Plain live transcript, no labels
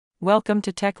Welcome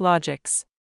to TechLogix.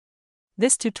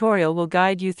 This tutorial will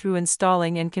guide you through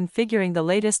installing and configuring the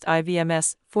latest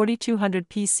iVMS-4200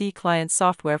 PC client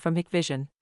software from HIKVISION.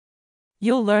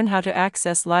 You'll learn how to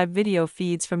access live video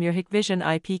feeds from your HIKVISION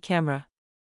IP camera.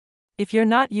 If you're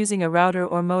not using a router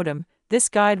or modem, this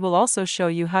guide will also show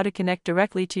you how to connect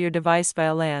directly to your device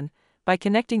via LAN, by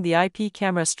connecting the IP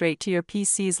camera straight to your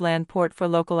PC's LAN port for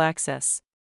local access.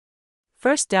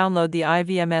 First, download the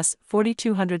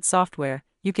iVMS-4200 software.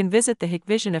 You can visit the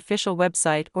HIKVISION official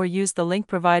website or use the link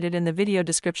provided in the video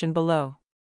description below.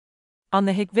 On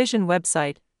the HIKVISION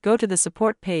website, go to the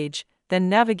support page, then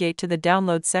navigate to the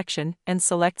download section and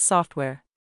select software.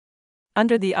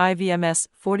 Under the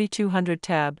iVMS-4200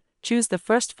 tab, choose the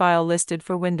first file listed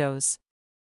for Windows.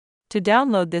 To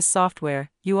download this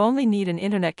software, you only need an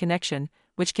internet connection,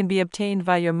 which can be obtained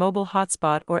via your mobile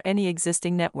hotspot or any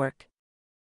existing network.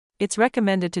 It's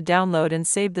recommended to download and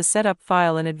save the setup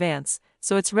file in advance,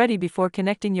 so it's ready before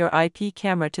connecting your IP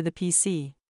camera to the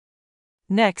PC.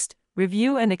 Next,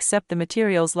 review and accept the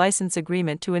materials license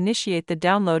agreement to initiate the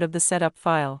download of the setup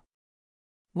file.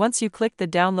 Once you click the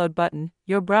download button,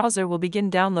 your browser will begin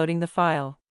downloading the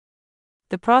file.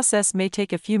 The process may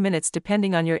take a few minutes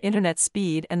depending on your internet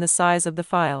speed and the size of the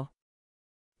file.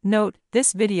 Note,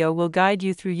 this video will guide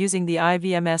you through using the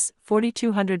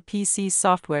iVMS-4200 PC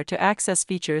software to access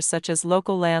features such as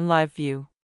local LAN live view.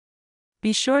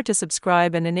 Be sure to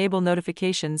subscribe and enable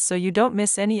notifications so you don't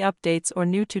miss any updates or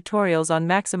new tutorials on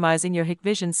maximizing your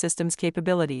HIKVISION system's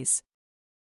capabilities.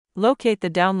 Locate the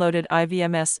downloaded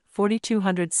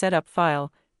iVMS-4200 setup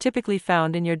file, typically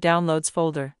found in your Downloads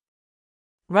folder.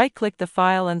 Right-click the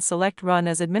file and select Run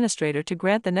as administrator to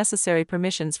grant the necessary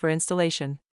permissions for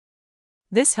installation.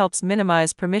 This helps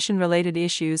minimize permission-related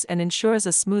issues and ensures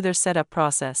a smoother setup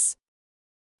process.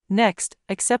 Next,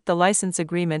 accept the license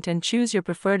agreement and choose your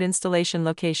preferred installation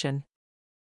location.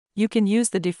 You can use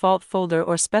the default folder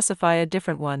or specify a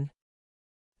different one.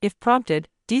 If prompted,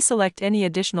 deselect any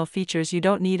additional features you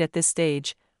don't need at this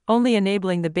stage. Only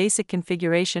enabling the basic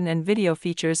configuration and video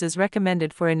features is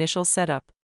recommended for initial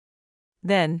setup.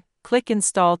 Then, click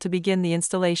Install to begin the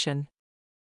installation.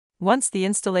 Once the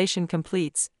installation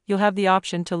completes, you'll have the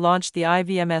option to launch the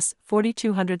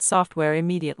iVMS-4200 software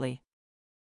immediately.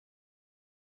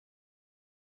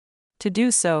 To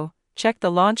do so, check the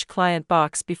Launch Client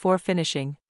box before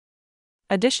finishing.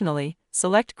 Additionally,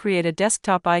 select Create a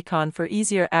desktop icon for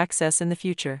easier access in the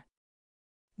future.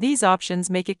 These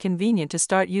options make it convenient to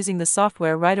start using the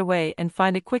software right away and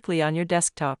find it quickly on your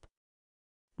desktop.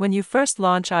 When you first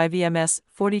launch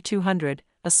iVMS-4200,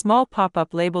 a small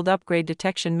pop-up labeled Upgrade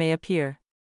Detection may appear.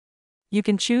 You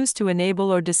can choose to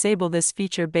enable or disable this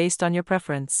feature based on your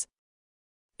preference.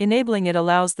 Enabling it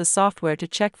allows the software to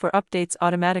check for updates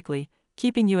automatically,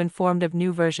 keeping you informed of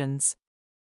new versions.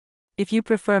 If you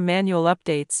prefer manual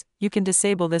updates, you can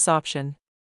disable this option.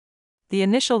 The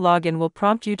initial login will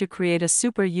prompt you to create a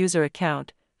super user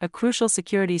account, a crucial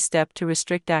security step to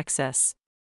restrict access.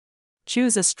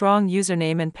 Choose a strong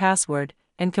username and password,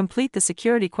 and complete the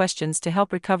security questions to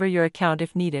help recover your account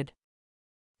if needed.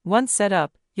 Once set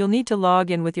up, you'll need to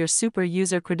log in with your super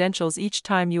user credentials each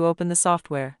time you open the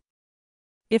software.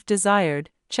 If desired,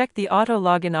 check the auto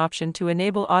login option to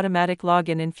enable automatic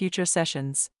login in future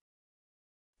sessions.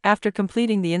 After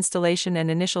completing the installation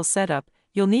and initial setup,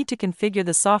 you'll need to configure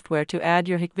the software to add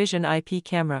your HIKVISION IP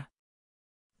camera.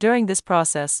 During this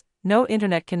process, no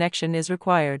internet connection is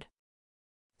required.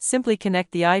 Simply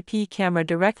connect the IP camera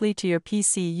directly to your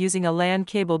PC using a LAN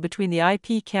cable between the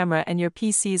IP camera and your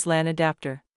PC's LAN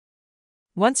adapter.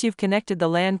 Once you've connected the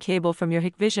LAN cable from your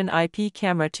HIKVISION IP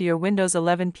camera to your Windows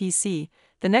 11 PC,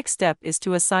 the next step is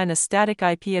to assign a static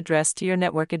IP address to your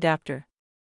network adapter.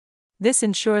 This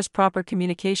ensures proper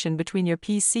communication between your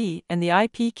PC and the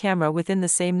IP camera within the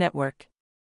same network.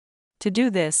 To do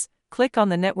this, click on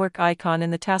the network icon in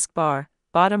the taskbar,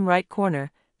 bottom right corner,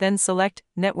 then select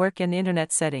Network and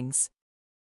Internet Settings.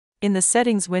 In the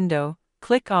Settings window,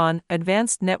 click on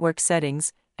Advanced Network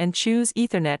Settings and choose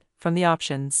Ethernet from the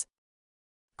options.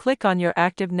 Click on your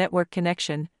active network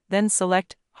connection, then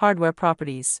select Hardware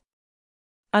Properties.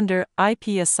 Under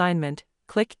IP Assignment,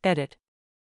 click Edit.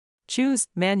 Choose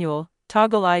Manual,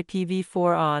 toggle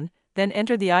IPv4 on, then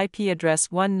enter the IP address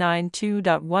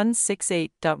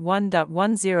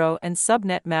 192.168.1.10 and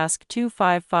subnet mask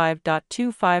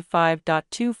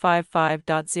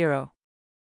 255.255.255.0.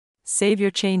 Save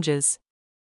your changes.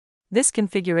 This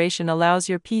configuration allows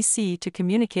your PC to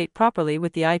communicate properly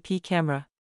with the IP camera.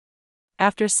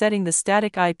 After setting the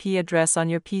static IP address on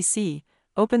your PC,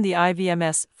 open the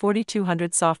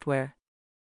iVMS-4200 software.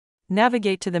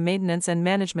 Navigate to the Maintenance and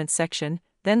Management section,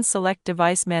 then select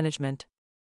Device Management.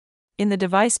 In the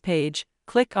device page,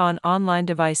 click on Online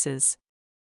Devices.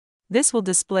 This will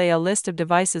display a list of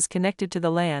devices connected to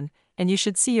the LAN, and you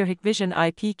should see your HIKVISION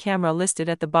IP camera listed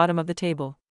at the bottom of the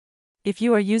table. If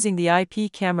you are using the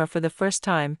IP camera for the first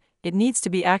time, it needs to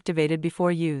be activated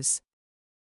before use.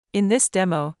 In this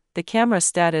demo, the camera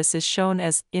status is shown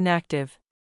as inactive.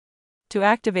 To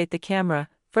activate the camera,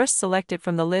 first select it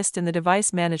from the list in the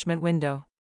device management window.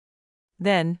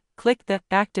 Then, click the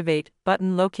Activate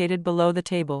button located below the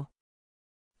table.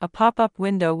 A pop-up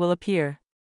window will appear.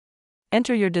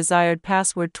 Enter your desired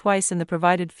password twice in the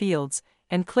provided fields,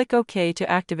 and click OK to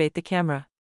activate the camera.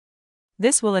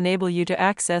 This will enable you to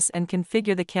access and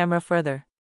configure the camera further.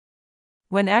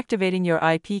 When activating your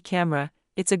IP camera,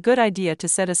 it's a good idea to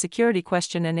set a security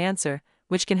question and answer,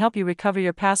 which can help you recover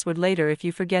your password later if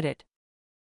you forget it.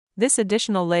 This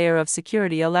additional layer of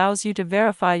security allows you to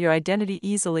verify your identity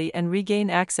easily and regain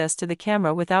access to the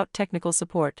camera without technical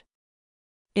support.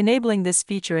 Enabling this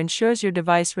feature ensures your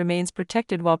device remains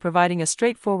protected while providing a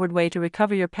straightforward way to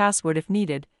recover your password if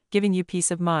needed, giving you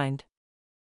peace of mind.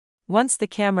 Once the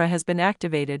camera has been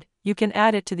activated, you can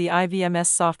add it to the iVMS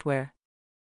software.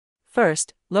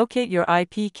 First, locate your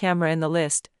IP camera in the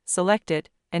list, select it,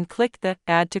 and click the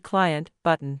Add to Client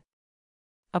button.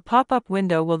 A pop-up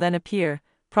window will then appear,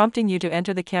 prompting you to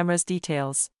enter the camera's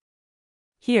details.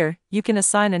 Here, you can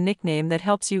assign a nickname that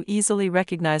helps you easily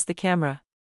recognize the camera.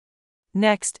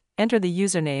 Next, enter the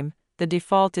username. The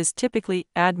default is typically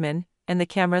admin, and the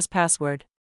camera's password.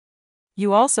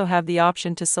 You also have the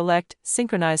option to select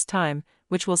Synchronize Time,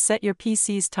 which will set your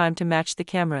PC's time to match the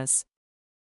camera's.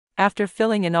 After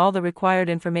filling in all the required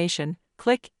information,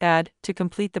 click Add to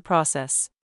complete the process.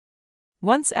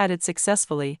 Once added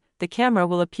successfully, the camera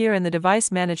will appear in the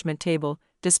device management table,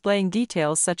 displaying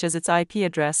details such as its IP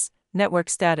address, network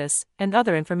status, and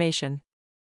other information.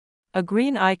 A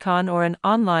green icon or an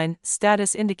online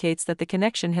status indicates that the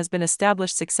connection has been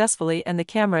established successfully and the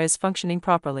camera is functioning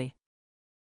properly.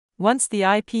 Once the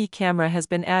IP camera has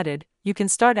been added, you can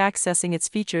start accessing its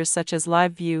features such as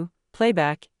live view,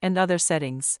 playback, and other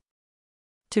settings.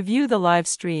 To view the live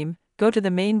stream, go to the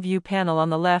main view panel on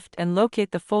the left and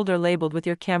locate the folder labeled with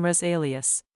your camera's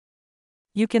alias.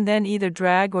 You can then either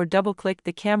drag or double-click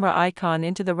the camera icon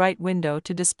into the right window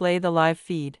to display the live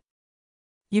feed.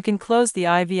 You can close the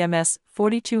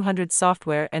iVMS-4200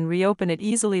 software and reopen it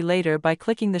easily later by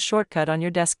clicking the shortcut on your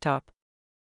desktop.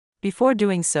 Before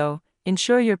doing so,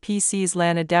 ensure your PC's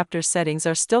LAN adapter settings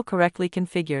are still correctly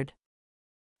configured.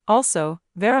 Also,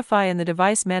 verify in the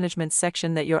device management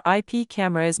section that your IP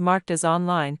camera is marked as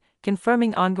online,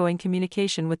 confirming ongoing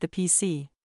communication with the PC.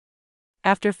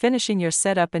 After finishing your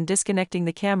setup and disconnecting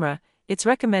the camera, it's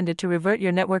recommended to revert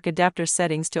your network adapter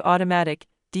settings to automatic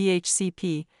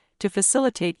DHCP to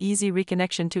facilitate easy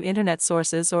reconnection to internet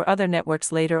sources or other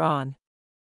networks later on.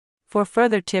 For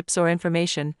further tips or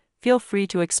information, feel free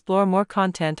to explore more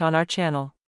content on our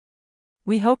channel.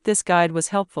 We hope this guide was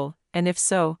helpful, and if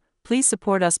so, please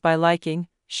support us by liking,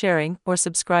 sharing, or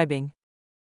subscribing.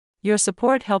 Your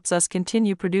support helps us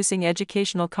continue producing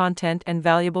educational content and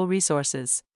valuable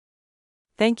resources.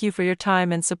 Thank you for your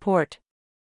time and support.